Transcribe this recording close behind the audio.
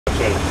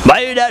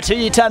Baida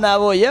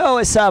tujitanabo, yo,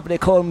 what's up? They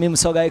call me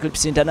Musoga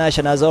Eclipse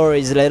International as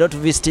always. Like to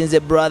visit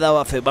the brother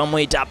wa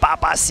Febamuita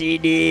Papa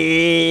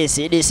Cidy.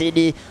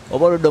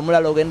 Obolo domula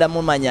logenda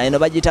mumanya. Ino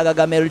bajita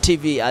Gagamel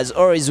TV. As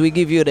always, we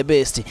give you the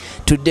best.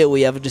 Today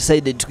we have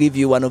decided to give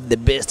you one of the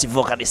best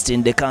vocalists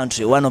in the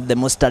country, one of the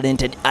most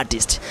talented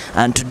artists.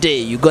 And today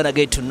you're gonna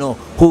get to know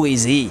who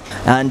is he,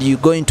 and you're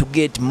going to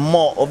get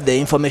more of the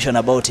information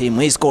about him.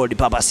 He's called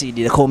Papa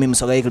Cidy. They call me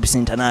Musoga Eclipse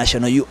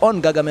International. You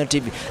on Gagamel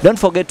TV. Don't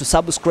forget to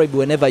subscribe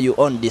whenever you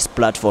on this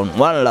platform.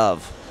 One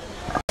love.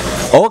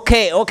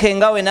 Okay,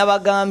 ngawe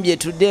nabagambye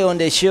today on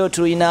the show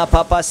tuina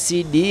Papa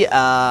Cidy.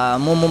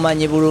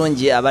 Mumumanyi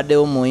bulungi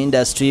abaddewo mu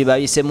industry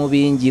bayise mu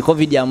bingi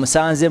covid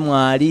yamusanze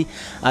mwali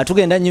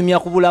tugenda nyumya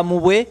ku bulamu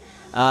bwe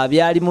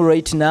byali mu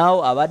right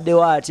now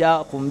abaddewo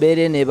atya ku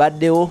mbeere ne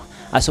baddewo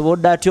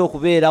asobodde atya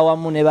okubeera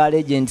wamu ne ba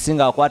legends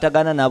nga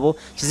akwatagana nabo.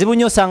 Kizibu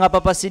nnyo osanga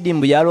Papa Cidy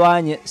mbu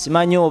yalwanye,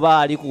 simanyi oba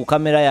ali ku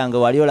kamera yange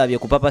wali olabye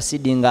ku Papa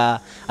Cidy nga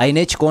alina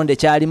ekikonde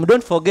kyalimu.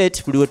 Don't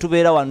forget buli we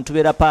tubeera wano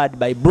tubeera pad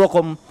by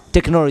Brocom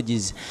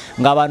Technologies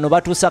nga bano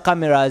batuusa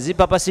cameras.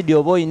 Papa Cidy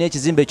oba oyina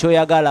ekizimbe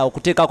kyoyagala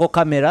okuteekako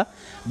kamera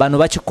bano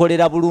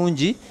bakikolera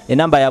bulungi.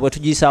 Enamba yaabwe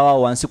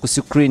tugiyisawo wansi ku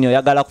screen.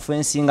 Oyagala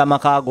kufensinga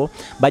makaago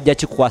bajja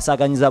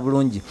kikukwasaganyiza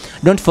bulungi.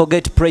 Don't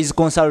forget Praise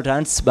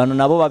Consultants, bano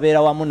nabo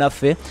babeera wamu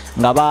naffe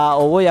nga oba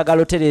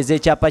oyagala otereeza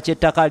ekyapa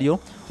ky'ettaka lyo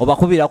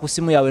obakubira ku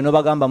simu yawe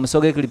n'obagamba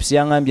Musoga Eclipse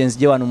yangambye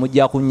nzije wano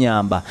mujja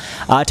kunnyamba.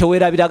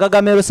 Teweerabira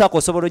Gagamel Sako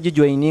osobola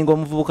ogijoyininga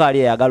omuvubuka ali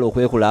eyagala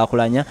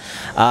okwekulaakulanya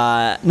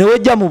ne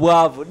wejja mu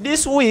bwavu.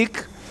 This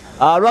week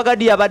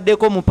Rwagadi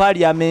yabaddeko mu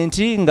parliament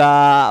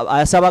nga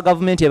asaba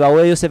government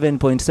ebaweeyo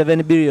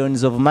 7.7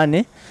 billions of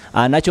money.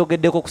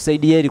 Nakyogeddeko ku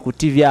Cidy eri ku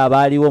TV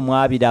abaaliwo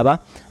mwabiraba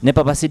ne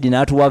Papa Cidy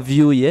n'atuwa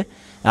view ye.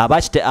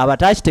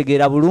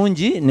 Abatakitegeera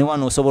bulungi ne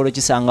wano osobola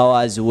okisangawo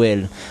as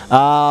well.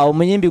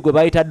 Omuyimbi gwe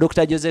bayita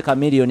Dr. Jose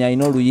Chameleone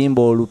alina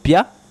oluyimba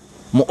olupya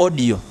mu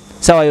audio.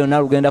 Sawa yonna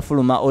lugenda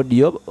fuluma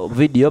audio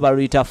video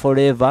baluyita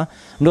Forever.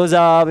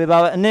 Ndoza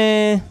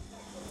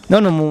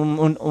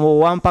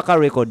Wampaka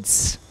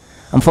Records.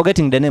 I'm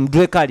forgetting the name.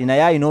 Dwekali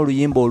naye alina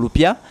oluyimba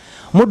olupya.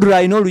 Mudura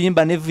alina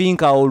oluyimba ne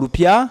Vinka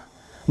olupya.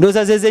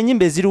 Ndoza zeze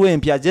nyimbe ziriwo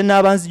empya je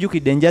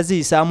n'abanzijukidde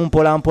njaziyisaamu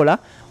mpola mpola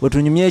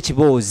wetunyumye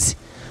ekiboozi.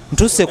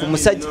 Ntuse ku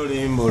musajja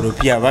oluyimba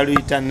olupya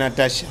baluyita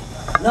Natasha.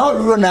 Nawo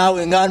lulo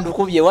naawe nga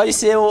ndukubye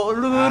waliseewo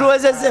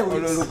luwezeze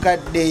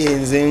olukadde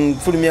yenze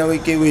nfulumya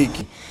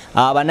wiki.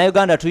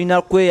 Bannayuganda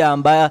tulina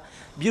kweyamba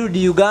build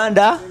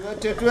Uganda.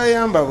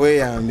 Tetweyamba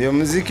bweyambye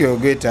omuziki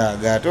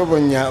ogwetaaga ate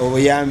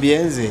obuyambye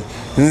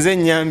nze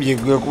nyambye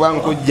gwe kuba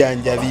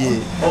nkujjanjabye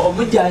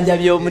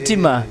omujjanjabye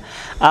omutima.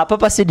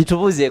 Papa Cidy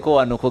tubuuzeeko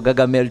wano ku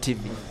Gagamel TV.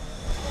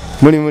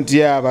 Muli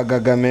mutya aba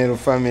Gagamel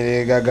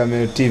family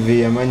Gagamel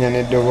TV yamanya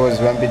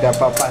n'eddoboozi bampita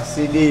Papa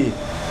Cidy.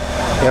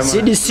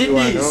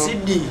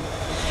 Cidy.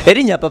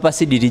 Erinnya Papa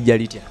Cidy lijja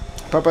litya?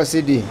 Papa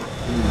Cidy.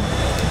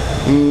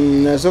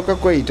 Nasooka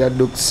kweyita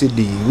Dr.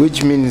 Cidy,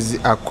 which means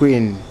a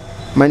queen.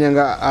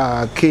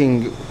 Manyanga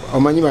king.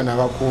 Omanyi bano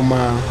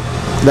abakuuma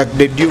like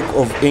the Duke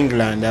of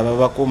England,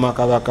 abakuuma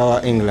kabaka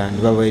wa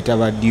England babayita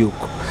ba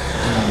Duke.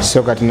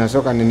 So kati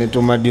nasooka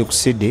nenetuma Duke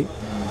Cidy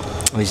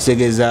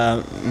ekitegeeza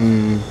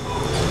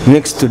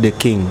next to the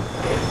king.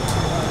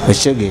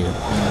 Oshege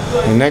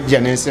najja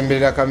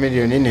nensemberera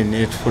Chameleone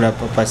netufula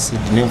Papa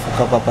Cidy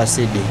nenfuka Papa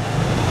Cidy.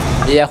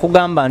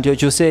 Yakugamba nti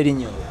okyuse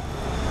erinnya?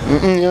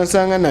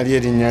 Yonsanga nali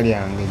erinnya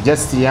lyange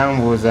just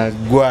yambuuza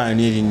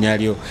gwani erinnya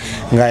lyo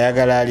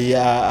ng'ayagala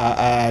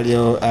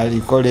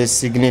alikole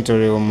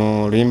signatory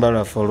mu luyimba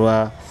lwaffe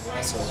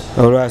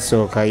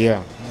olwasooka ya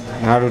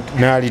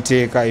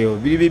n'aliteekayo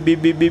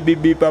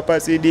bibi Papa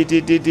Cidy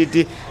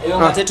tititi.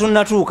 Nga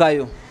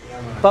tetunnatuukayo.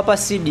 Papa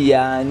Cidy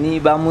yani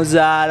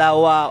bamuzaala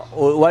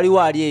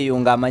waliwo ali eyo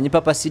ng'amanyi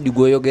Papa Cidy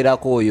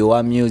gweyogerako oyo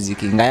wa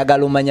music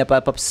ng'ayagala omanya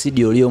Papa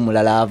Cidy oli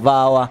omulala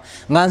avaawa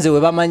nga nze we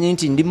bamanyi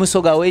nti ndi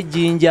Musoga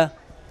w'Ejjinja.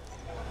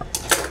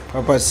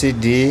 Papa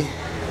Cidy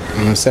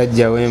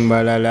musajja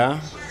w'embalala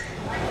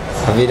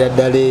abeera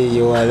ddala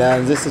eyo wala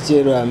nze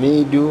Sekyero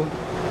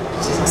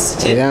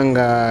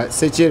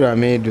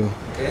Amidu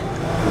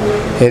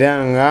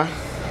era nga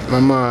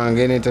mama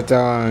wange ne tata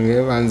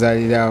wange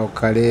banzalirawo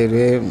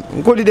Kaleerwe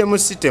nkulire mu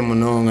site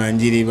muno nga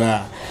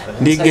njiriba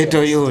ndi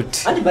ghetto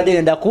youth. Ati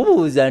badde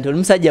ndakubuuza nti oli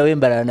musajja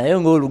w'embalala naye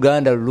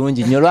ng'oluganda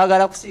lulungi nnyo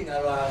lwagala kusinga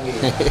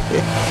lwange.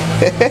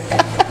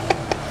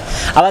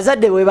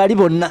 Abazadde bwe bali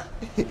bonna?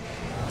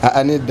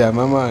 Nedda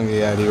mama wange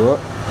yaliwo,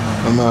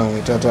 mama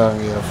wange tata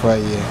wange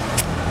yafaye.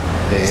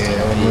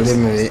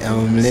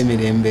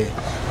 Omulemirembe.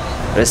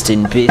 Rest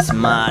in peace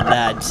my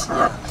dad.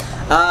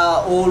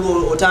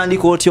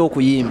 Otandika otya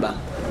okuyimba?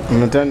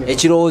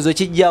 Ekirowoozo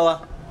kijjawa?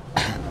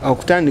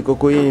 Okutandika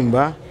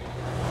okuyimba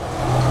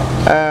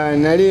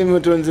nali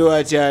mutonzi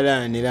wa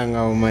kyalaani era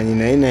nga omanyi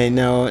naye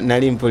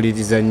nali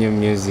mpuliriza nnyo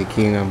music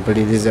nga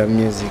mpuliriza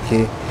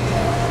music.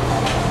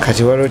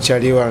 Kati waliwo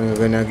kyali wange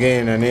gwe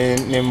nagenda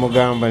ne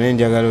mugamba ne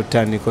njagala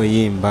otandika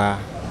oyimba.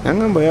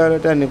 Nangamba oyagala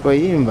otandika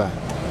oyimba?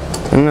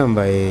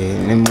 ngamba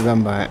ne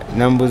mugamba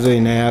nambuzo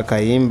ina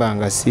yakayimba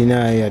nga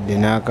sina yadde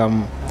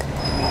nakamu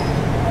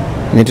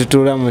ne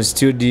tutula mu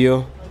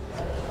studio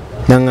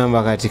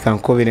nangamba kati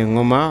kankobere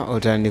ngoma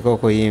otandika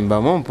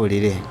okuyimba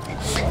mumpulire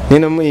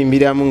neno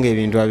muyimbiramu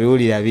ng'ebintu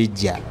abiwulira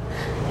bijja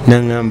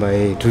nangamba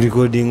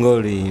tulikodinga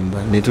oluyimba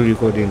ne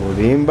tulikodinga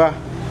oluyimba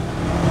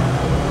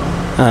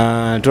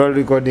twali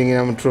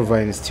recordingira mu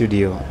Truvine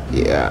studio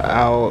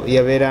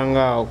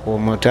yabeeranga ku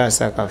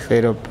Mutasa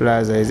Kafero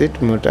Plaza, is it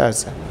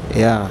Mutasa?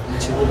 Yeah,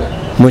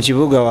 mu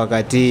kibuga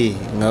wakati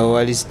nga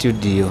wali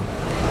studio.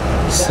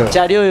 So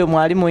kyali oyo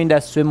mwali mu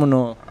industry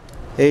muno?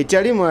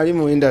 Kyali mwali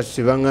mu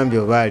industry bangambye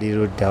oba ali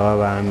ludda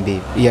wabambi.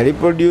 Yali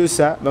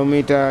producer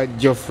bamuyita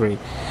Geoffrey,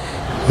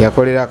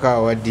 yakolerako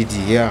awa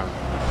Didi. Yeah.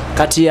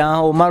 Kati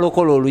omala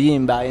okola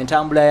oluyimba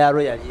entambula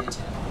yalwo yali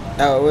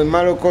etya? We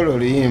mala okola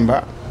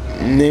oluyimba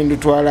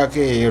nendutwalako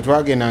eyo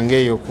twagendanga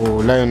eyo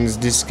ku Lions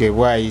Disc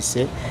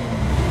bwayise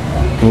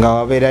nga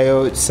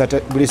wabeerayo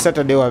buli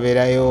Saturday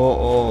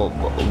wabeerayo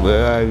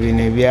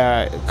bino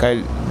bya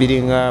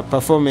biringa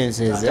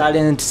performances,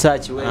 talent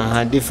search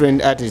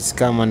different artists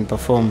come and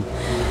perform.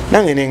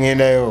 Nange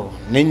nengendayo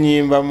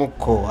nenyimba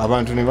mukko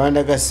abantu ne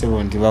bandaga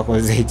ssebo nti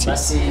bakoze eki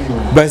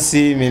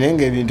basiimi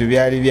nenge ebintu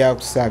byali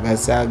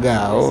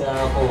byakusaagasaaga awo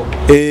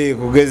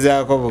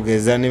kugezaako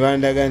bugeza ne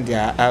bandaga nti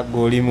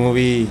agoli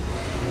mubi.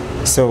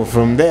 So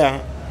from there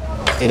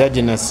era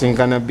gye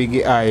nasinkana Big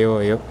Eye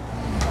oyo.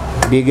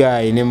 Big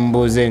Eye ne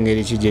mbuuza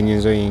engeri ki gye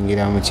nyinza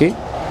oyingira muki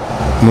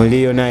mu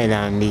Lion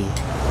Island.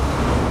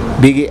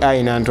 Big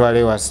Eye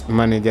nantwale wa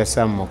manager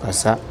Sam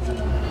Mukasa.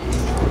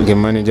 The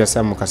manager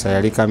Sam Mukasa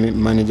yali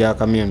manager wa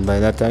Chameleone by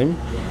that time.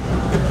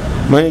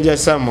 Manager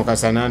Sam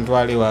Mukasa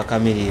nantwale wa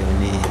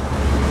Chameleone.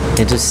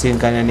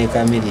 Netusinkana ne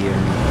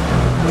Chameleone.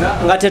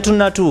 Nga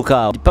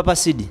tetunatuuka Papa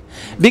Cidy.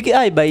 Big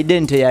Eye by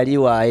then teyali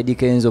wa Eddie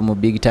Kenzo mu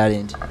Big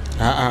Talent.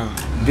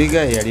 Big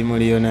Eye yali mu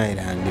Lion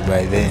Island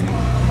by then.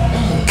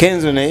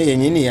 Kenzo naye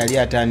yenyini yali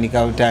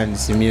atandika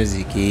butandisi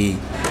music.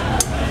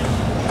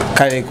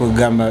 Kale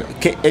kugamba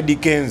Eddie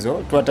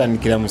Kenzo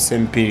twatandikira mu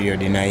same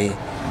period naye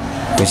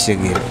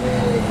kushegera.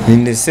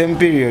 In the same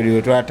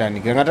period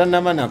twatandikira nga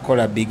tanaba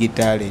nakola Big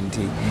Talent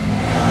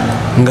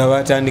nga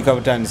batandika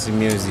butandisi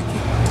music.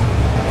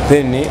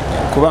 Then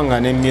kubanga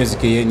ne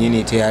music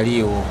yenyini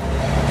teyaliwo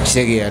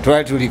kushegera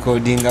twali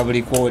tulikodinga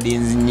buli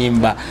recordings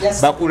nyimba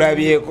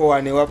bakulabyeko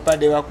wane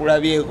wapade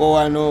bakulabyeko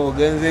wano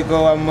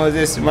ogenzeko wa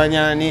Moses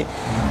Manyani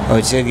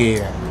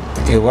ochegera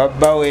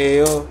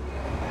ewabbaweeyo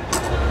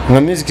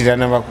nga music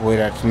tanaba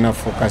kuwera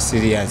tunafuuka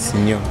serious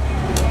nnyo.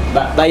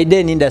 By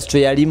then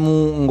industry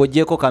yalimu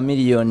ngojeko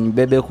Chameleone,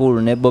 Bebe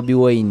Cool ne Bobby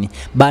Wine.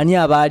 Bani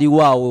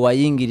abaliwo awo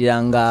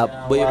wayingiriranga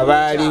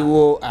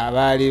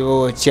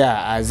abaliwo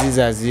cha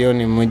Aziza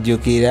Zioni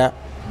mujjukira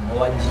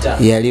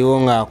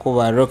yaliwo nga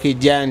akuba Rocky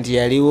Giant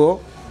yaliwo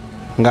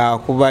nga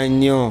akuba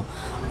nnyo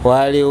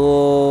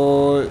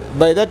waliwo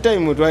by that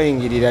time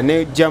twayingirira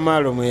ne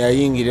Jamalo mwe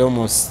yayingirira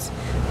almost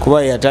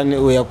kuba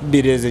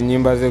yakubireze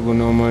nyimba ze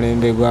guno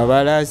omulembe gwa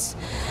balasi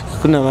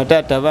kuna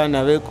matata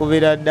bana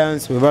bekubira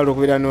dance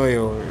webalukubira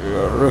noyo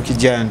Rocky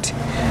Giant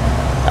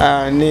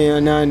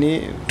ne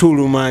nani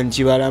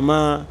Tulumanchi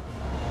balama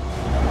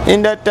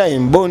in that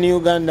time born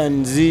Uganda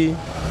nzi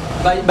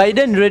by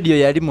then radio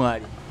yali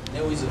mwali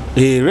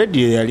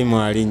radio yali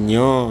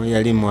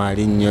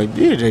mwali nnyo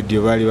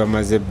radio bali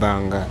bamaze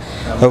banga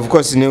of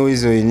course ne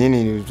wizo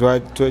yenyini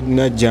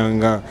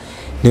twajanga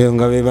ne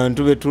nga be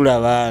bantu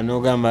betulaba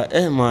nogamba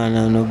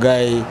mwana no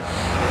guy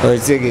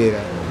otegera.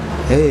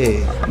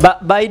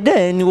 By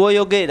then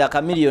woyogera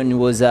Chameleone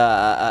was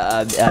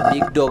a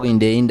big dog in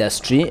the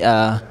industry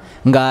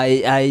nga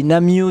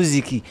aina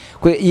music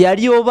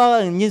yali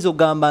oba nyizo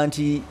gamba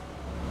nti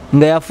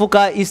nga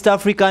yafuka East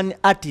African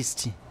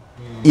artist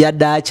ya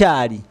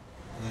dachali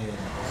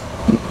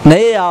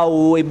naye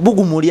awo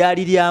ebbugumu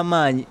lyali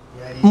ly'amaanyi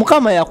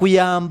mukama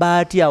yakuyamba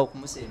atya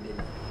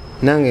okumusembera?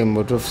 Nange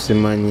mbutufu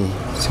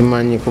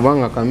simanyi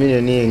kubanga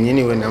Chameleone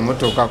yennyini we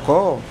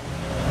namutokako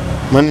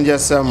manager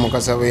Sam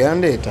Mukasa bwe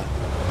yandeeta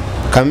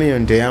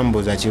Chameleone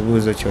teyambuuza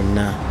kibuuzo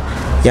kyonna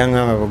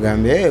yangamba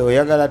bugambe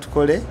oyagala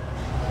tukole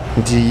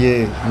nti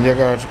ye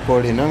njagala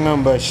tukole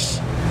nangamba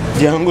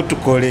jangu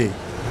tukole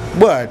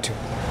bwatyo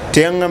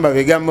teyangamba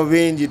bigambo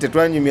bingi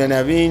tetwanyumya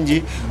na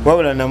bingi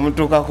wabula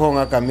namutukako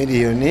nga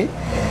Chameleone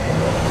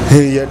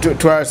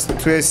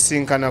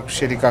twesinkana ku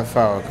Sherika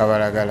Fawa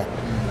Kabalagala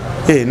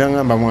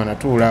nangamba mwana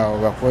tuulaawo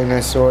bakuwe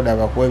ne soda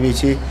bakuwe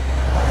biki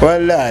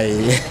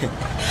wallahi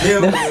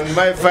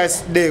my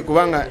first day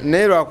kubanga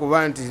nero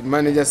akuba nti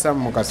manager Sam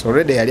Mukasa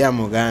already yali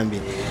amugambye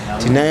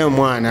tinayo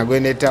mwana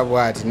gwendeta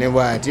bwati ne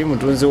bwati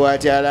mutunzi wa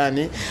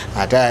kyalani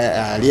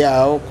ata ali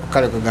awo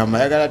kale kugamba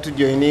yagala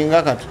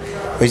tujoininga katu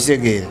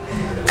okitegeera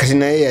kati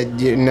naye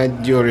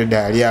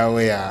najjoreda ali awo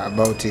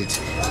about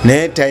it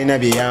naye talina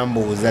bye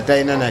yambuuza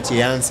talina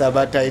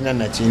nakiyansaba talina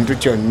na kintu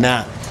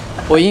kyonna.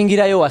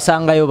 Oyingirayo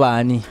wasangayo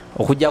baani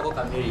okujjako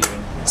Chameleone?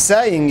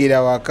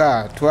 Sayingira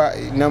waka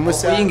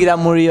oyingira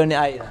mu Lion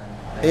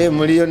Island.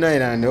 Mu Lion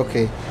Island,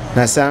 okay.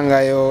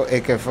 Nasangayo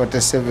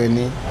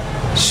AK47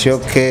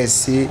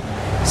 showcase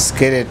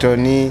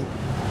Skeleton,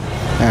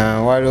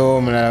 waliwo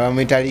omulala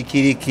bamuyita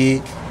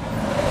Likiriki,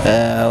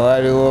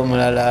 waliwo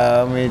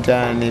omulala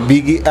bamuyita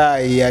Big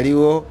Eye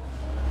yaliwo.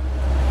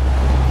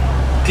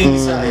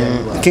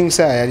 King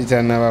Sir yali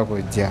tannaba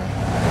kujja.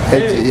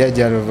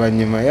 Yajja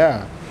luvannyuma ya.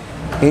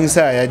 King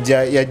Sir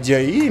yajja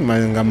yima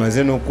nga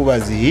maze n'okuba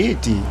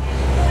zihiti.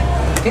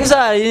 King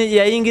Sir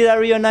yayingira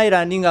Rion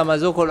Island nga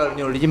amaze okola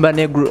oluyimba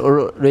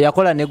lwe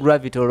yakola ne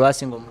Gravity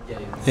olwasinga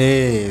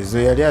omujjayo. Zo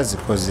yali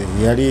azikoze.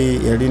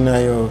 Yali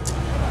nayo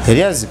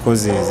yali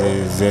azikoze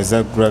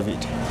za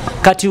Gravity.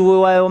 Kati we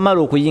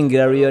wamala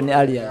okuyingira Rion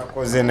Island.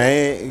 Yakoze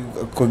naye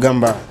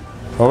kugamba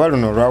oba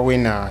luno lwa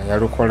winner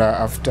yalukola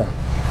after.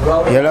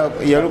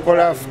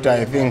 Yalukola after,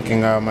 I think,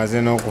 nga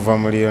maze n'okuva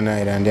mu Rion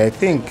Island. I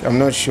think, I'm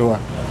not sure.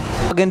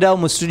 Agenda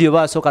mu studio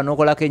basooka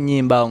n'okolako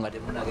ennyimba awo nga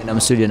temunagenda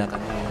mu studio na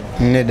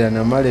Chameleone. Nedda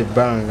namala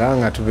ebbanga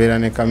nga tubeera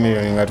ne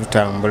Chameleone nga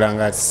tutambula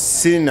nga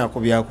sirina ku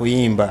bya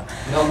kuyimba.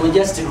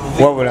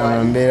 Wabula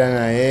nga mbeera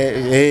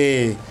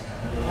naye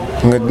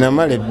nga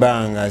namala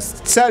ebbanga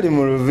sali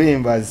mu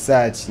luvimba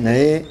search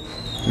naye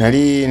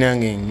nali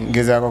nange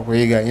ngezaako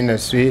kuyiga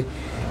industry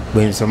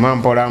bwe nsoma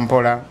mpola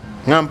mpola.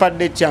 Nga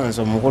mpadde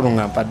chance omukulu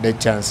nga mpadde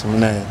chance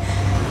munaye.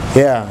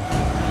 Yeah.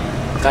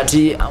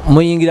 Kati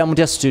muyingira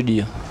mutya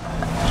studio?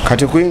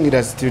 Kati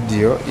kuyingira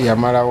studio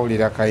yamala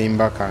wulira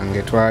kayimba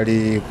kange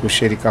twali ku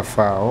Sherika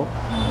Fao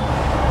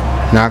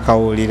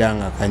n'akawulira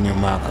nga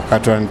kanyuma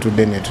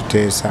kakatwanitudde ne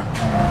tuteesa.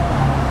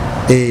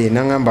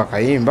 Nangamba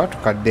kayimba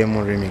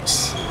tukaddemu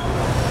remix.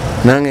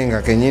 Nange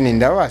nga kenyini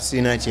ndaba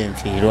sina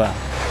kyenfiirwa.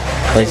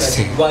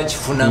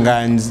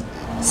 Nga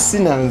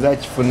sina nza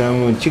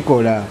kifunamu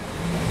kikola.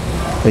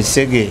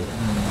 Ekisege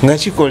nga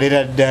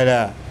kikolera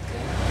ddala.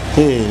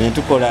 Ne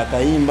tukola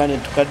akayimba ne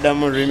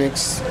tukaddamu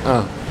remix.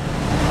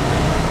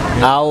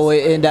 Awo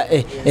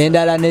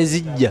endala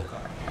nezijja.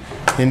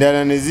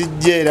 Endala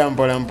nezijja era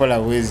mpola mpola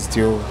bwe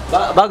zityo.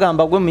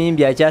 Bagamba gwe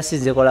muyimbi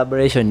akyasinze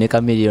collaboration ne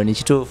Chameleone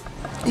kituufu?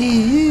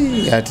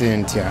 Ate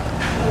ntya.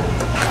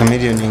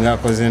 Chameleone nga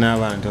akoze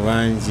n'abantu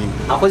bangi.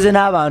 Akoze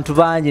n'abantu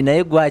bangi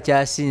naye gwe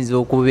akyasinze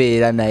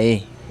okubeera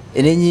naye.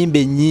 N'ennyimba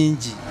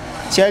ennyingi.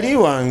 Kyali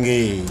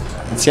wange.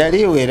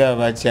 Kyaliwo era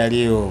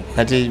bakyaliwo.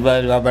 Kati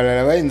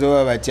abalala bayinza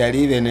oba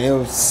bakyalibe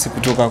naye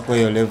sikutuukako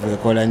eyo level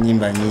ekola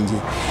nnyimba nyingi.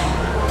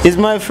 He's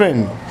my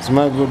friend. He's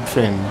my good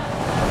friend.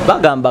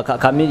 Bagamba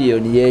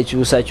Chameleone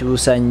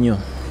yekyusakyusa nnyo.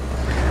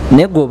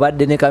 Ne gwe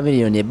obadde ne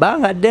Chameleone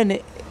ebbanga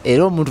ddene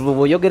era omuntu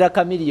bw'oyogera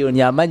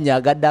Chameleone amannya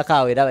agaddako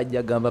awo era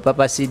bajja gamba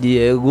Papa Cidy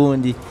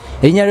egundi.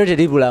 Erinnya lyo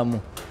teribulamu.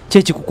 Ki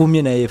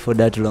ekikukumye naye for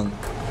that long?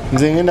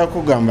 Nze ngenda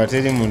kugamba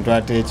teri muntu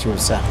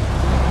ateekyusa.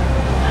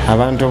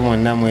 Abantu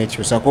mwonna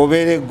mwekyusa.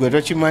 Kubeere gwe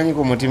tokimanyi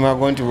ku mutima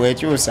gwo nti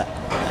weekyusa.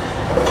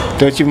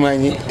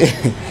 Tokimanyi.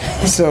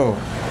 So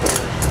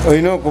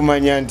olina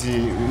okumanya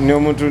nti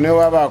n'omuntu ne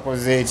waba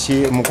akoze eki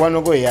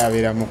mukwano gwe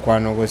yabeera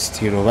mukwano gwo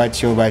sitiro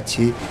baki oba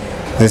ki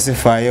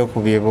esifaayo ku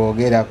bye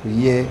boogera ku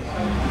ye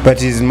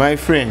but is my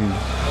friend.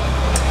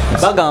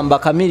 Bagamba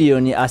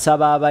Chameleone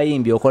asaba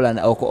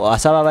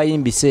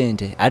abayimbi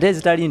sente ate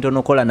ezitali ntono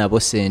okola nabo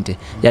sente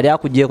yali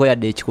akugyeko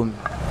yadde 10.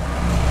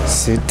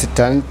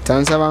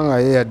 Tansabanga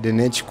ye yadde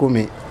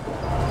n'ekikumi.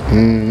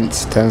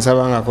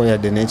 Tansabangako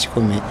yadde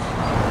n'ekikumi.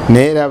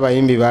 Naye era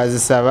abayimbi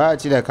bazisaba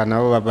kireka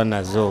nabo baba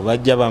nazo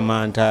bajja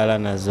bamantaala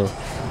nazo.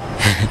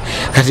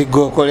 Kati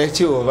gokole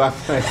ki oba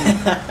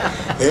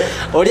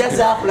oli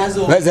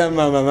azakulazo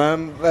bazamama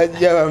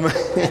bajja bama.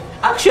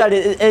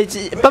 Actually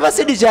Papa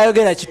Cidy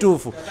kyayogera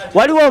kituufu.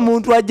 Waliwo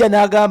omuntu ajja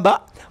n'agamba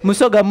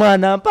Musoga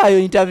mwana mpayo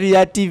interview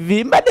ya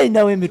TV mbadde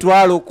inawe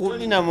emitwalo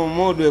 10 na mu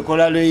mood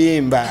ekola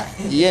luyimba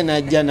ye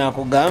najja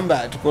nakugamba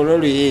tukola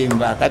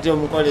luyimba kati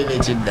omukolere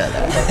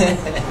kiddala.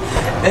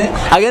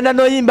 Agenda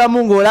noyimba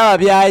mungu olaba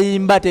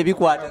byayimba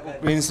tebikwata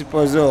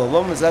principles oba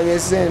omusabye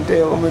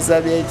sente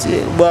omusabye eki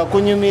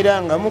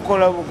bwakunyumira nga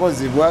mukola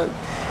bukozi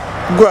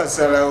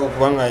gwasalawo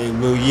kubanga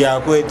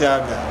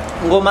yakwetaaga.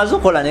 Ng'omaze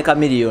okola ne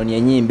Chameleone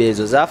ennyimba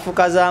ezo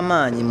zaafuuka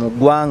z'amaanyi mu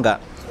ggwanga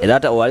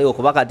era wali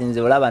okuba kati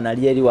nze olaba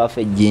nali eri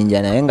waffe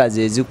ejjinja naye nga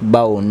ze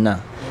zikuba wonna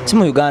si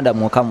mu Uganda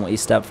mwokka mu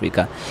East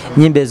Africa.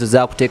 Nnyimba ezo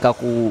zakuteeka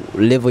ku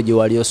level gye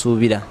wali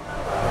osuubira?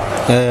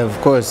 Of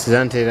course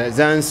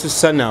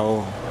zansussa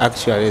nawo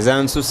actually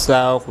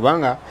zansussaawo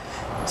kubanga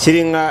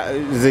kiringa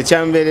ze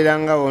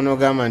kyambeereranga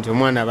woonogamba nti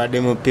omwana abadde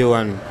mu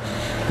P1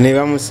 ne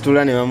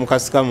bamusitula ne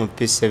bamukasuka mu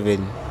P7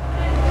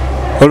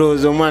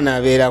 olowooza omwana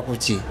abeera ku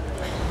ki?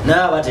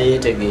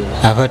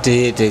 Aba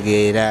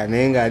teyetegeera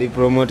naye ng'ali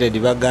promoted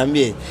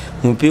bagambye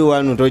mu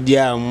P1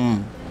 tojjamu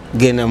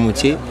genda mu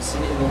ki?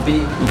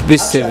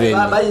 P7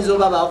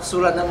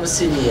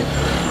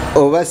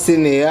 oba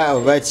senior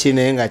oba ki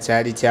naye nga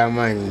kyali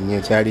kyamaanyi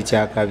nnyo kyali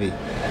kyakabi.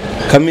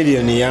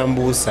 Chameleone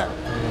yambuusa.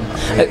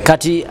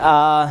 Kati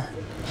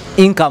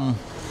income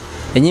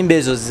ennyimba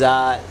ezo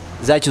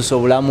zakyusa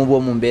obulamu bwo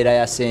mu mbeera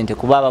ya sente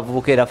kuba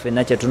abavubuka era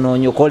ffenna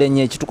kyetunoonya okola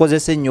ennyo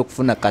ekitukozesa ennyo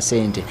okufuna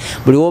kasente.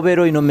 Buli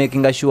wobeera olina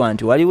making sure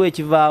nti waliwo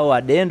ekivaawo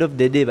at the end of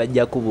the day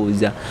bajja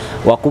kubuuza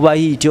wakuba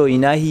hiiti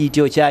oyina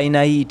hiiti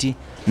okyalina hiiti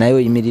naye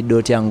oyimiridde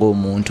otya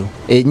ng'omuntu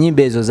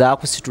ennyimba ezo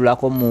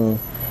zaakusitulako mu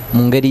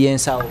ngeri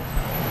y'ensawo?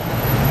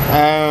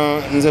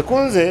 Nze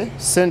kunze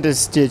sente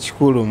si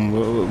kyekikulu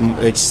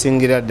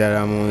ekisingira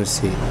ddala mu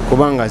nsi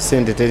kubanga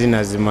sente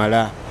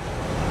terinazimala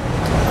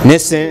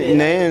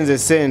naye nze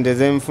sente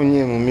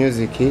zenfunye mu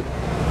music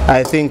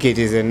I think it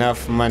is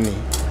enough money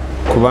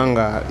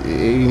kubanga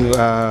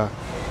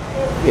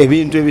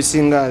ebintu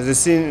ebisinga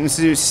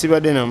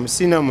sibadde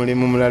sina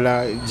mulimu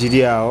mulala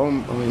giri awo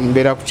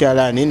mbeera ku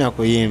kyalaani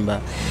nakuyimba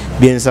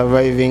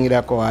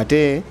byensurvivingirako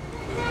ate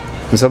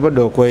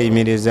nsobodde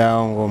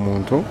okweyimirizaawo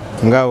ng'omuntu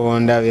nga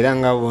bondaba era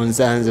nga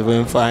bonsanze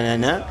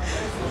bwenfaanana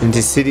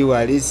nti siri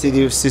wali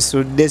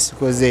sisudde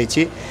sikoze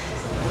eki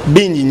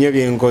bingi nnyo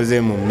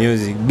byenkoze mu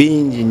music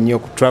bingi nnyo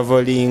ku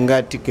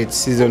travelinga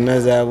tickets zonna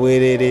za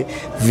bwerere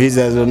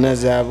visa zonna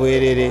za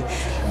bwerere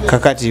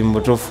kakati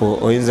mbutufu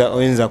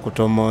oyinza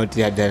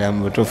kutomootya ddala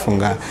mbutufu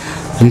nga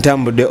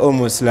ntambudde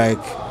almost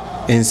like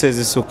ensi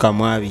ezisukka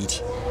mu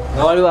 2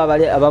 waliwo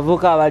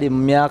abavubuka abali mu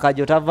myaka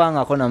gyo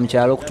tavangako na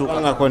mukyalo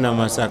okutuukangako na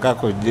Masaka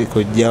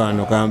kujja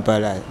wano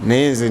Kampala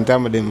naye nze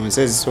ntambudde mu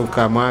nsi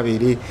ezisukka mu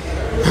 2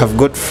 I've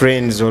got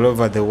friends all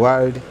over the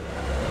world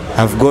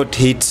I've got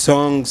hit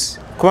songs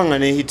kubanga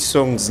ne hit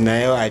songs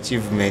nayo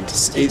achievement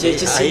a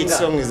hit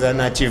song is an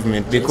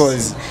achievement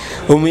because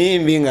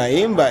omuyimbi nga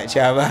yimba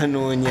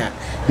kyabanoonya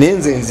naye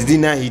nze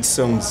nzirina hit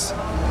songs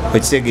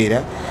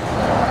okitegeera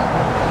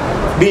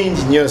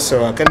bingi nnyo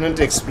so I cannot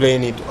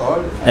explain it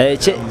all.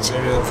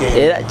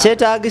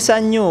 Kyetaagisa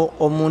nnyo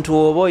omuntu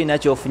oba olina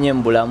kyofunye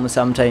mu bulamu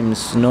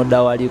sometimes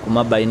nodda wali ku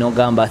mabbali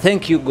n'ogamba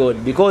thank you God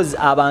because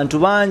abantu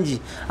bangi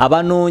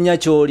abanoonya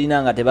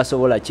ky'olina nga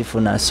tebasobola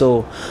kifuna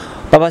so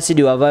Papa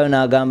Cidy wavaayo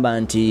n'agamba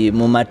nti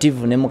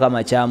mumativu ne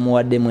Mukama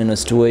kyamuwaddemu eno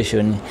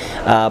situation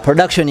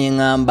production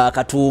engamba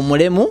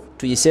katuwumulemu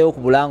tuyiseewo ku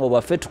bulango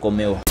bwaffe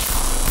tukomewo.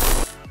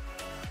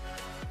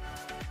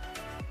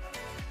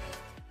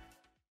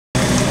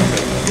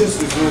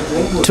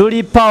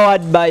 Tuli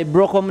powered by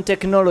Brocom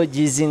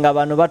Technologies nga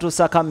bano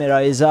batuusa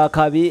kamera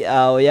ezakabi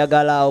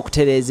oyagala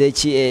okutereeza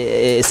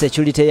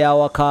security ya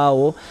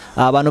wakaawo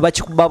bano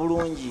bakikuba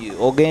bulungi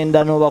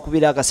ogenda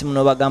n'obakubira akasimu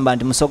n'obagamba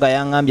nti Musoga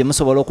yangambye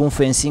musobola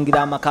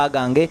okunfensingira amaka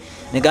gange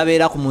ne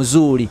gabeera ku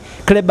muzuuli.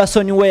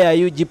 Cleberson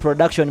Where UG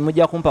Production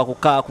mujja kumpa ku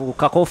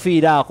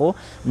kakofiira ako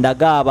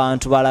ndaga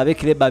abantu balabe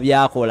Cleba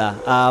byakola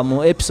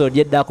mu episode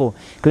yeddako.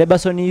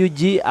 Cleberson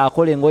UG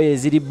akola engoye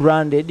eziri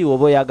branded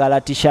oba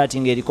oyagala t-shirt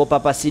ng'eriko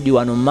Papa Cidy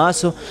wano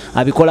maaso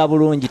abikola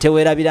bulungi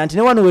teweerabira nti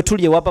ne wano we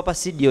tuli ewa Papa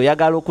Cidy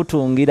oyagala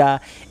okutungira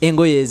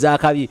engoye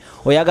ezakabi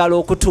oyagala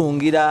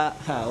okutungira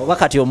oba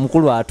kati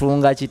omukulu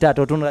atunga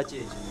kitaata otunga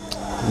kyekyo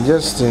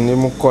just ndi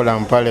mukola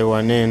mpale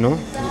waneeno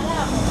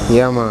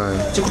yaman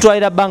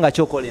kikutwalira bbanga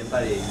kyokola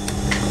empale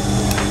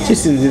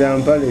kisinzira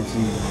mpale ki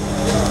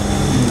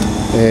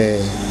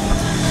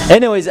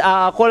anyways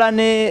akola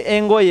ne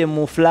engoye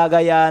mu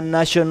flaga ya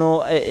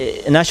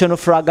national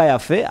flaga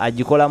yaffe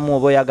agikolamu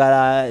oba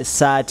oyagala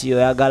saati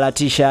oyagala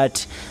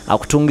t-shirt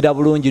akutungira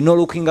bulungi no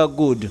looking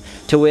good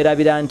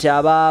teweerabira nti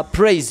aba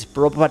praise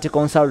property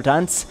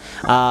consultants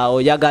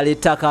oyagala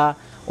ettaka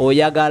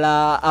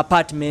oyagala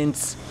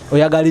apartments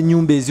oyagala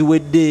ennyumba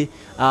eziwedde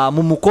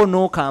mu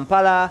Mukono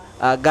Kampala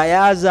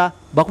Gayaza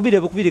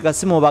bakubire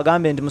kasimu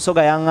obagambe nti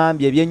Musoga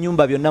yangambye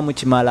ebyennyumba byonna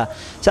mukimala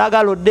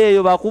kyagala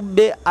oddeeyo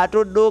bakubbe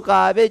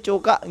atoddoka abe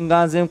kyokka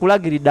nga nze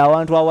nkulagiridde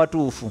awantu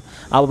awatuufu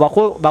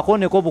abo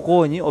bakoneko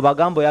obukonyi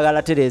obagambe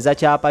oyagala tereeza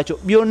kyapa kyo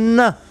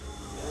byonna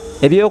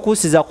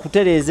ebyokusiza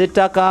kutereeza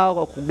ettaka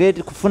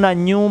kufuna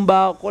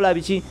nnyumba kola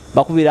biki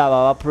bakubira abo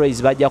aba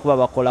praise bajja kuba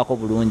bakolako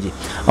bulungi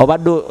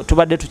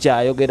tubadde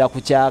tukyayogera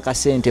ku kyaka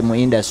sente mu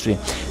industry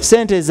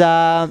sente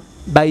za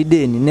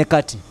Biden ne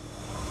kati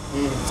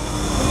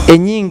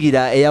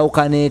enyingira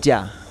eyawukana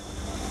etya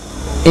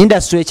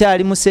industry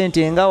ekyali mu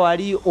sente nga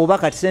wali oba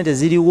kati sente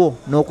ziriwo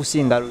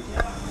n'okusinga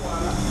lulya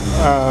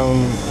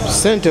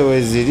sente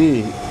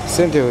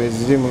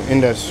weziri mu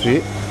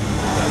industry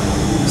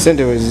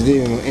sente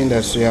weziri mu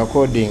industry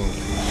according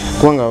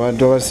kubanga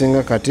abantu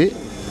abasinga kati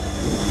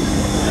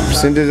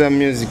sente za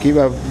music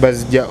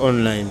bazijja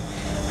online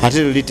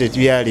ate luli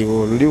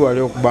tebyaliwo luli wali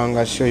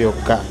okubanga show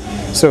yokka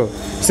so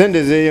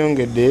sente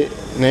zeeyongedde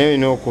naye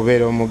olina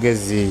okubeera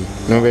omugezi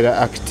nobeera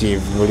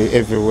active buli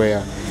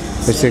everywhere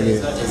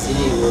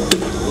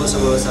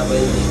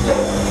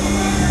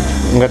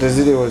nga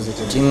teziriwo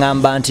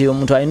kiŋŋamba nti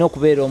omuntu alina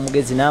okubeera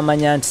omugezi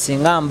n'amanya nti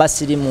singa mba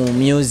siri mu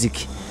music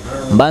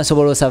mba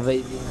nsobola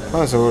osurvivinga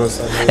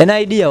en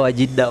idea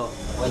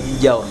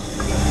wagijjawa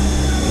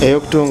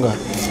eyokutunga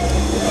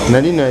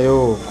nali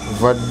nayo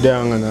kuva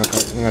dda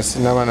nga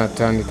sinaba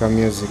natandika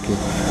music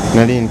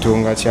nali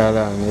ntunga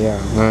kyalaani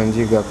nga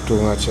njiga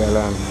kutunga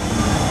kyalaani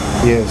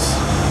yes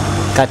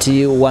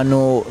kati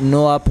wano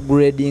no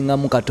upgrading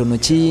mu katono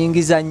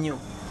kiyingiza nnyo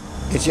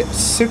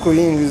si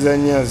kuyingiza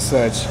nnyo as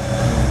such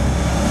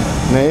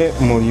naye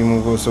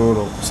mulimu gwosobola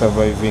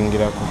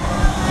okusurvivingirako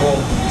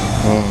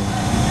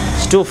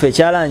kituufu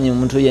ekyalanyi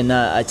omuntu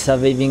yenna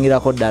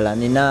akisurvivingirako ddala.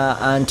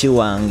 Nina anti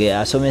wange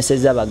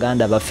asomeseza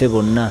baganda baffe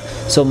bonna,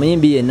 so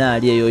muyimbi yenna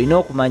ali eyo olina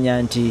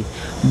okumanya nti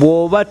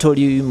bw'oba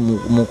toli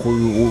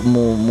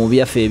mu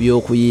byaffe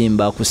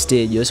ebyokuyimba ku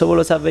stage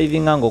osobola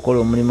osurvivinga ng'okola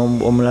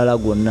omulimu omulala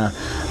gwonna.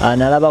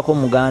 Nalabako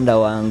muganda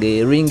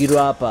wange ring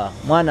rapper,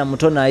 mwana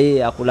muto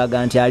naye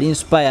akulaga nti ali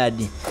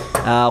inspired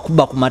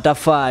kuba ku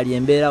matafaali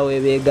embeera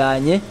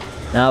webeeganye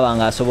naaba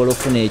nga asobola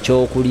okufuna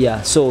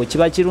ekyokulya. So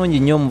kiba kirungi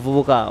nnyo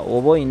omuvubuka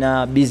oba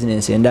olina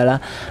bizinesi endala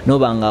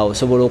noba nga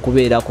osobola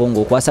okubeerako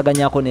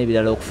ng'okwasaganyako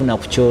n'ebirala okufuna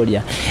ku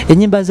kyolya.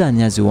 Ennyimba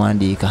zaani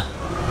aziwandiika?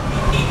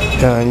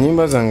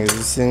 Ennyimba zange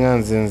zisinga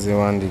nze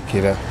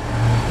nziwandiikira.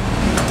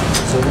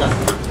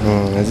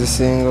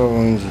 Ezisinga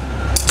obungi.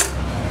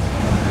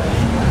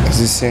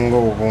 Zisinga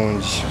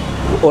obungi.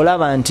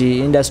 Olaba nti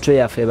industry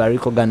yaffe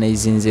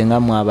barecognizinze nga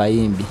mu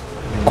abayimbi.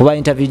 Kuba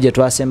interview gye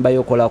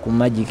twasembayo okola ku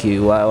Magic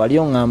wali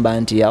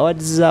oŋŋamba nti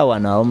awards za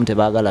wano abamu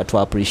tebaagala tu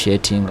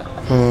appreciatinga.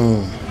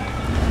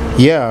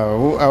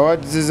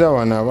 Awards za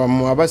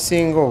wano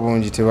abasinga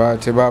obungi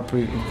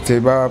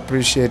teba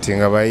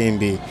appreciatinga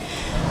bayimbi.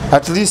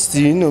 At least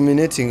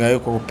nominating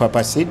ayoko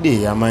Papa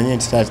Cidy amanye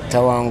nti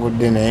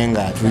tawangudde naye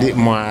nga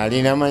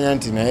mwali namanya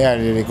nti naye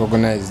ali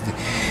recognized.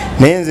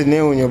 Naye nze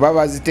neewunyo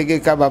baba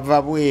zitegeka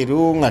bava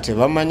bweru nga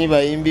tebamanyi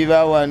bayimbi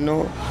ba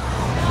wano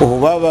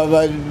oba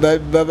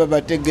baba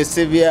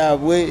bategese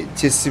byabwe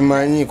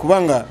kyesimanyi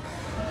kubanga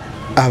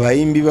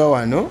abayimbi ba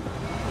wano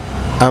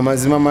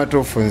amazima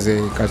matuufu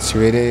nze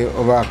kakiwere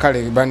oba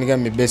kale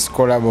bandigambye best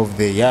collab of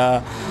the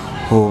year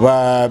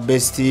oba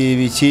best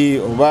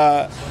biki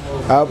oba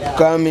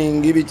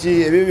upcoming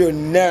biki ebyo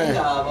byonna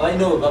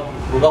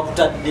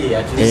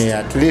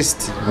at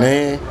least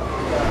ne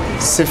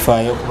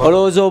sifayo.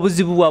 Olowooza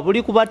obuzibu bwa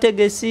buli ku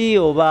bategesi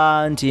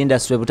oba nti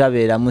industry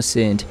butabeeramu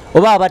ssente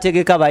oba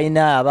abategeka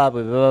balina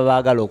abaabwe baba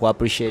baagala oku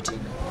appreciating?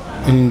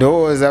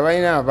 Ndowooza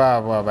balina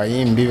abaabwe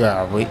abayimbi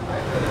baabwe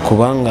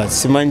kubanga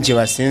simanyi kye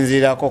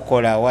basinziirako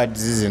kola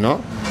awards zino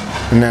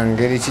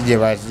nangeri ki gye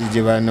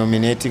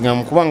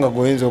banominatingamu kubanga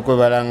goyinza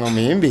okwebalanga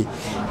omuyimbi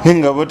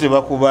nga bo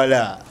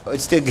tebakubala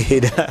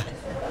okitegeera.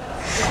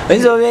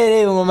 Oyinza obeera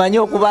eyo mumanyi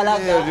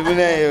okubalaga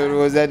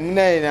olowooza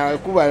ninaye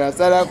nakubala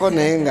asalako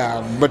naye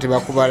nga bo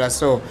tebakubala.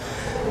 So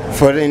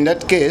for in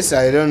that case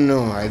I don't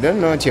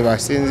know kye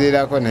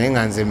basinziirako naye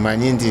nga nze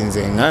mmanyi nti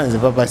nze nga nze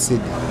Papa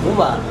Cidy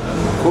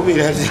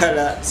kubira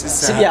ddala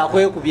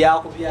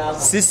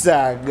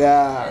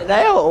sisaaga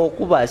naye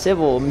okuba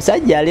sebo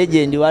omusajja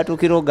legend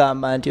watuukira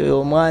ogamba nti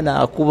oyo omwana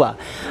akuba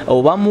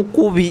oba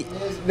mukubi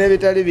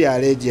nebitali bya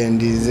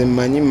legend. Nze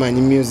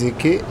mmanyi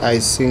music, I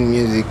sing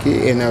music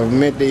and I've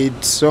made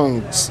 8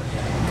 songs.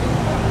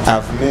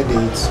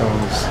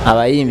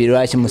 Abayimbi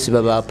lwaki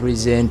musiba ba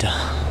presenter?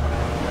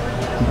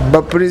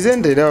 Ba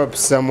presenter era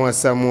bapisamwa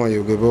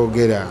oyo gwe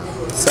boogera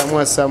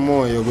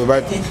samwa oyo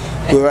gwe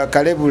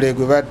kalebule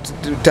gwe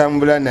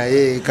batambula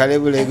naye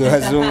kalebule gwe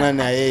bazunga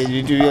naye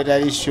ebintu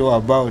byotali sure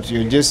about,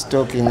 you're just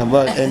talking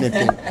about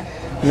anything.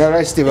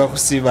 Nalwaki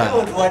tebakusiba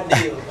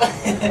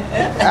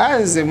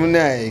anze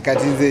munaye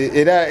kati nze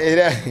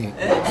era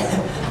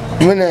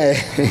munaye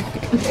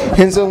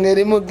ensonga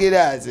eri mu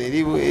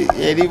giraazi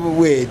eri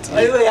bubweti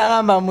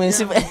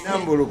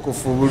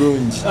nambulukufu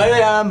bulungi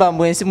yagamba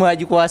mbu ensi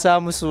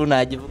mwagikwasaamu suuna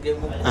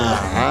agivugemu.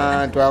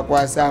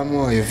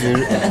 Twakwasaamu oyo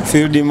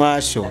field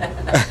marshal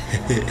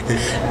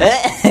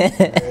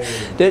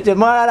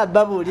temwalala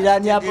babuulira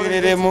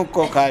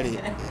nyapoleremukko kale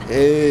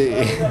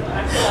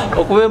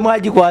okuba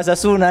mwagikwasa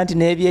suuna nti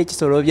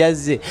n'ebyekisolo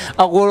byazze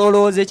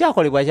agololooza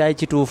ekyakolebwa kyali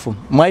kituufu.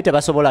 Mwali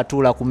tebasobola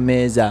tuula ku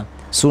mmeeza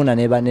suuna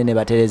ne banne ne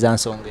batereza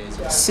nsonga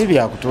ezo? Si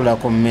byakutuula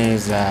ku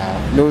mmeeza.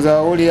 Ndowooza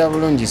wawulira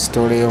bulungi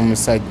sitole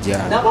y'omusajja.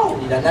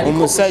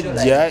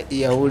 Omusajja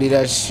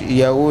yawulira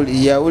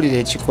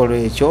ekikolo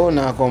ekyo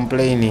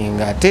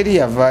n'acomplaininga teri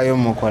yavaayo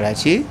mukola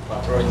ki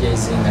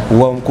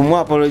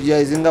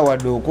kumuapologizinga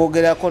wadde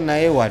okwogerako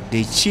naye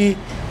wadde ki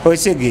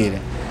okitegeera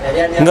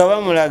nga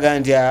bamulaga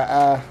nti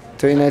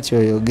tolina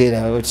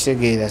kyoyogera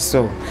okitegeera.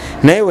 So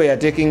naye we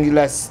yateking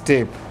last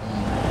step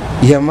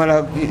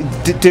yamala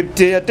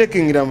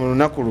teyatekingira mu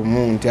lunaku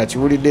lumu nti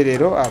akiwulidde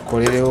leero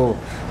akolerewo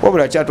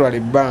wabula kyatwala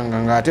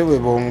ebbanga ng'ate bwe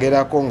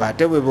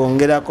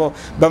bongerako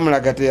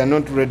bamulaga teya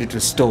not ready to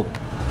stop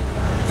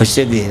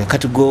okitegeera.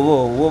 Kati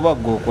gwoba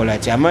gwokola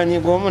kyamanyi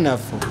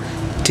g'omunafu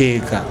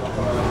teeka.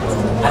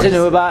 Ate ne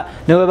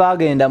bwe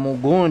bagenda mu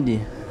gundi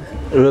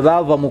lwe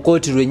baava mu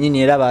kooti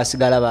lwennyini era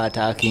baasigala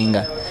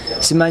baataakinga.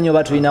 Simanyi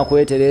oba tulina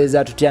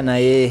kwetereeza tutya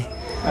naye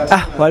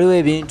waliwo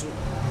ebintu.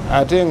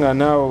 Ate nga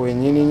naawe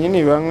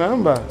wennyini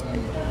baŋŋamba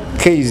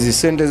keizi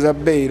sente za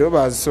bbeiro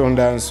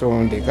bazisonda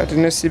nsonde kati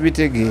ne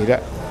sibitegeera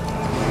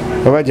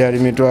oba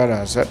gyali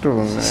 300 ate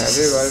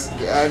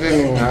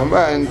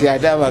neŋŋamba nti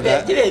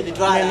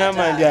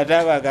ate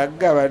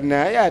abagaggaba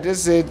naye ate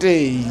sente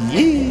eyi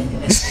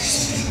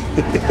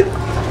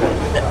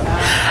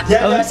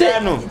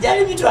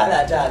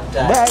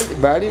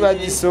baali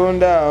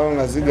bagisonda awo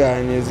nga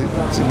ziganye.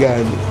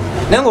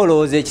 Naye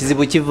ng'olowooza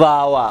ekizibu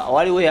kivaawa?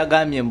 Waliwo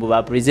yagambye mbu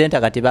ba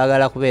presenter kati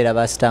baagala kubeera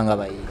basitanga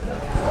bayimbi.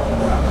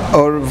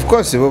 Or of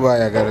course bo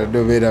bayagala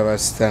dobera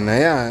basitana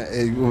ya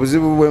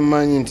obuzibu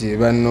bw'emmanyi nti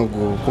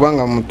bannogo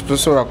kubanga muntu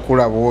tosobola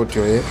kukula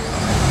bwotyo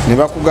ne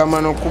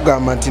bakugamba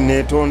n'okugamba nti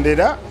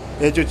neetondera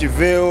ekyo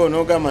kiveewo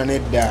n'ogamba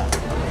nedda.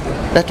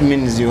 That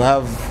means you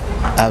have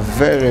a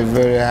very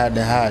very hard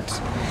heart.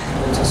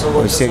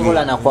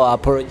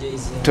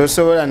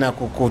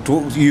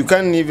 You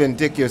can't even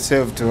take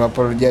yourself to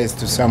apologize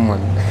to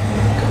someone.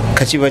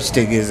 Kachiba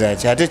kitegeeza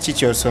ki ate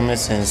kiki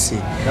osomesa ensi.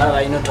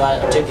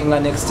 Taking a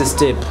next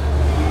step.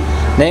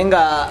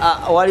 Nenga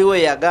waliwo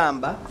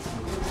yagamba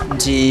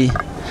nti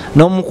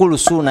n'omukulu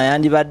Suuna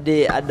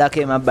yandibadde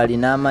addako emabbali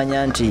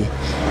n'amanya nti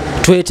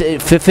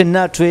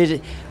ffenna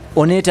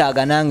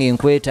oneetaaga nange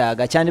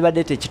nkwetaaga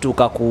kyandibadde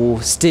tekituuka ku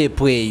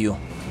step eyo.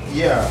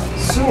 Yeah,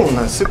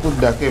 Suuna si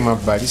kuddako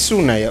emabbali.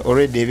 Suuna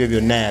already ebyo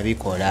byonna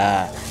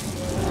yabikola.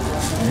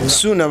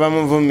 Suuna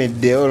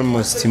bamuvumidde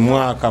almost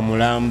mwaka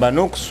mulamba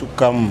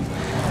n'okusukkamu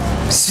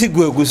si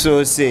gwe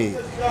gusoose.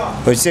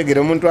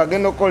 Okitegeera omuntu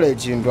agenda okukola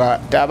ekintu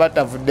aba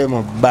tavudde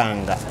mu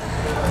bbanga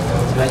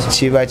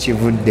kiba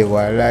kivudde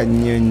wala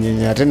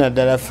nnyo ate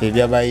naddala ffe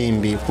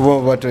ebyabayimbi kuba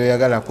oba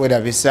toyagala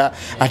kwerabisa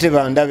ate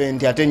bandabe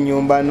nti ate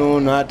ennyumba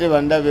noono ate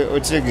bandabe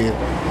okitegeera.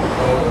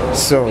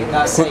 So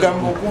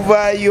kugamba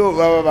okuvaayo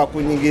baba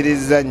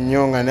bakunyigiriza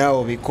nnyo nga naawe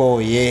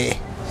obikooye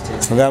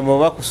kugamba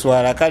oba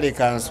kuswala kale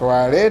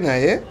kanswale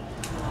naye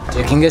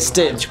taking a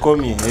step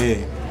kikomye.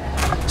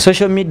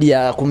 Social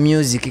media ku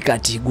music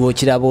kati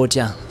gwokiraba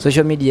otya?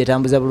 Social media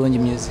etambuza bulungi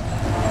music?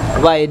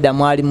 Kuba edda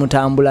mwali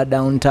mutambula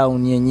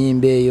downtown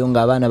enyimba eyo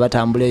ng'abaana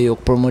batambula eyo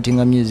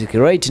promoting music.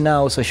 Right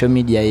now social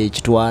media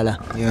yekitwala.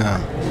 Yeah.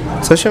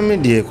 Social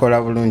media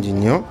ekola bulungi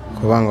nnyo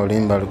kubanga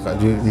olimba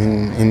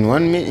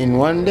in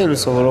one day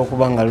lusobola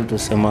okuba nga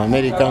lutuse mu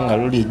America nga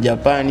luli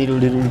Japan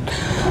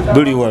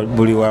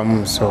buli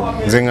wamu. So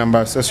nze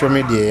ngamba social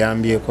media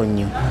eyambyeko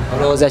nnyo.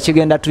 Olowooza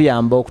kigenda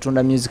tuyamba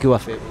okutunda music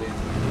waffe?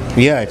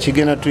 Yeah,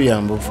 kigenda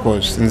tuyamba of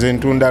course. Nze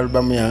ntunda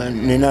album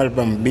nina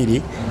album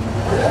 2.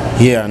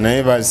 Yeah,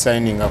 naye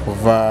basigninga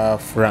kuva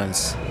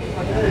France.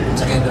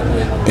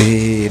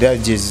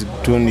 Rajes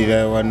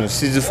kutundira wano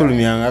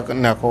sizifulumyanga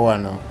nako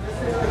wano.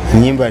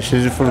 Nyimba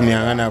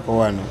sizifulumyanga nako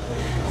wano.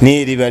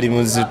 Niri bali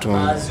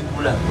muzitunda.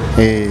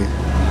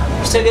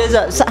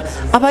 Kitegeeza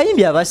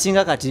abayimbi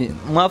abasinga kati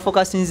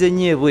mwafokasinze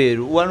nnyo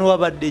ebweru wano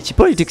wabadde ki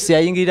politics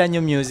yayingirira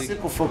nnyo music. Si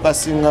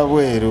kufokasinga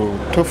bweru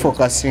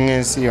tofokasinga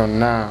ensi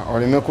yonna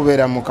oleme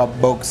kubeera mu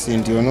kabox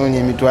nti onoonya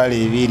emitwalo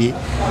 2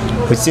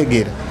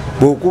 okitegeera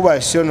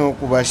bw'okuba sho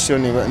n'okuba sho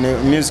ne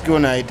music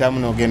onayitamu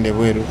n'ogende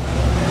bweru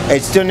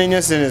ekitone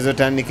nnyo sene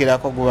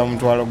zotandikirako guba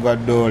mutwalo gwa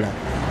 $.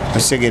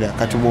 Okitegeera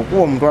kati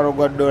bw'okuba omutwalo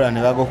gwa $,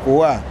 ne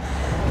bagokuwa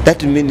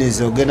that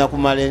means ogenda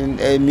kumala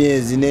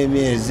emyezi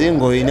n'emyezi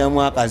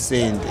ng'olinamu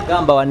akasente.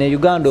 Gamba wano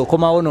Uganda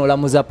okomawo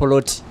n'olamuza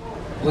poloti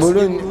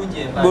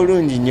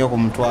bulungi nnyo ku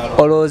mutwalo.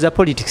 Olowooza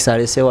politics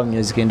aleseewa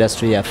music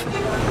industry yaffe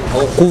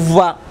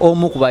okuva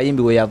omu ku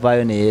bayimbi we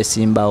yavaayo ne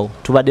yeesimbawo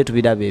tubadde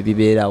tubiraba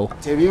ebibeerawo?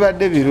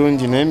 Tebibadde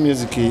birungi naye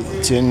music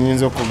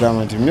kyenyinza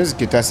okugamba nti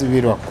music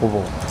tasibirwa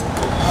kkubo.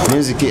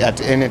 Music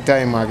at any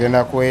time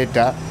agenda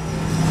kweta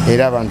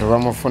era abantu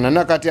bamufuna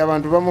nakati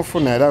abantu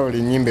bamufuna era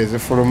buli nnyimba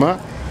ezifuluma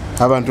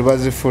abantu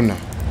bazifuna.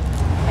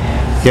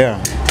 Yeah.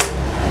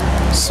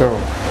 So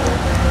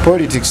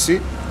politics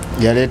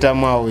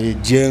yaleetamu awo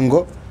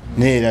ejengo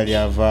neera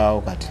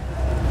lyavaawo kati.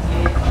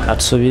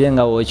 Katusubire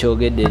nga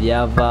wokyogedde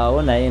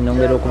lyavaawo naye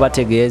nongera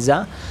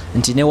okubategeeza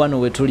nti ne wano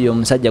wetuli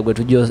omusajja gwe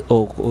tujja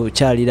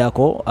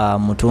okyalirako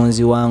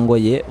mutunzi wa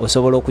ngoye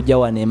osobola okujja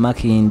wano e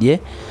Makindye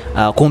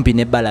kumpi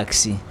ne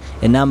Balaxi.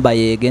 Enamba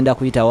ye egenda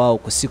kuyita waawo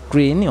ku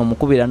screen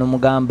omukubira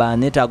n'omugamba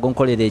neetaaga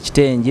onkolera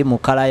ekitengi mu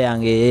kala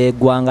yange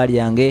ey'eggwanga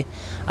lyange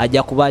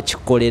ajja kuba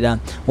akikolera.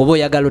 Oba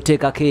oyagala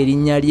oteekako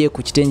erinnya lye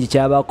ku kitengi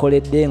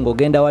ky'abakoledde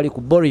ng'ogenda wali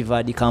ku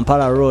Boulevard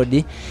Kampala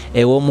Road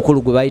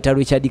ew'omukulu gwe bayita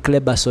Richard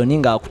Cleberson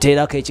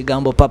ng'akuteerako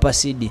ekigambo Papa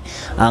Cidy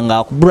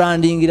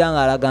ng'akubrandingira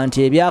ng'alaga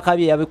nti ebyaka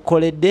bye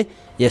yabikoledde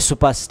ye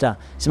superstar.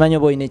 Simanyi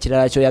oba olina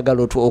ekirala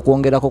ky'oyagala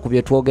okwongerako ku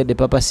bye twogedde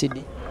Papa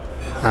Cidy?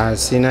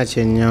 Sina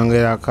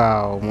kyennyongerako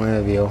awo mu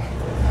ebyo.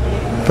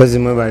 Mpozi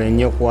mwebale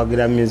nnyo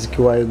okuwagira music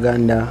wa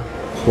Uganda,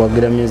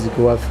 okuwagira music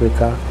wa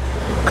Africa.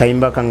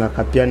 Kayimba kanga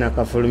kapya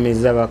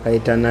nakafulumiza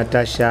bakayita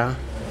Natasha.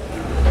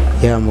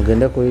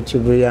 Mugende ku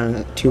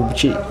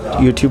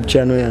YouTube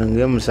channel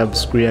yange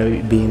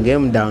musubscribinge,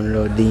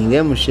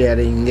 mudownloadinge,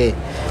 musharinge.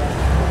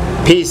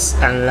 Peace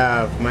and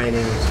love. My name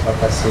is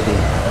Papa Cidy.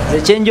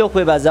 Echenjo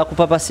okwebaza ku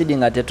Papa Cidy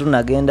nga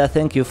tetunagenda.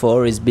 Thank you for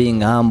always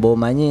being humble.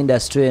 Manyi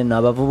industry eno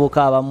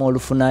abavubuka abamu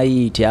olufuna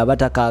yiti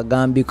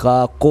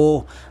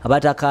abatakagambikako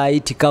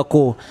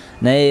abatakayitikako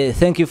naye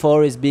thank you for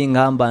always being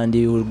humble and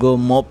you will go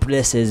more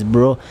places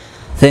bro.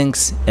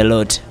 Thanks a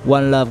lot.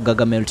 One love,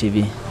 Gagamel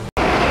TV.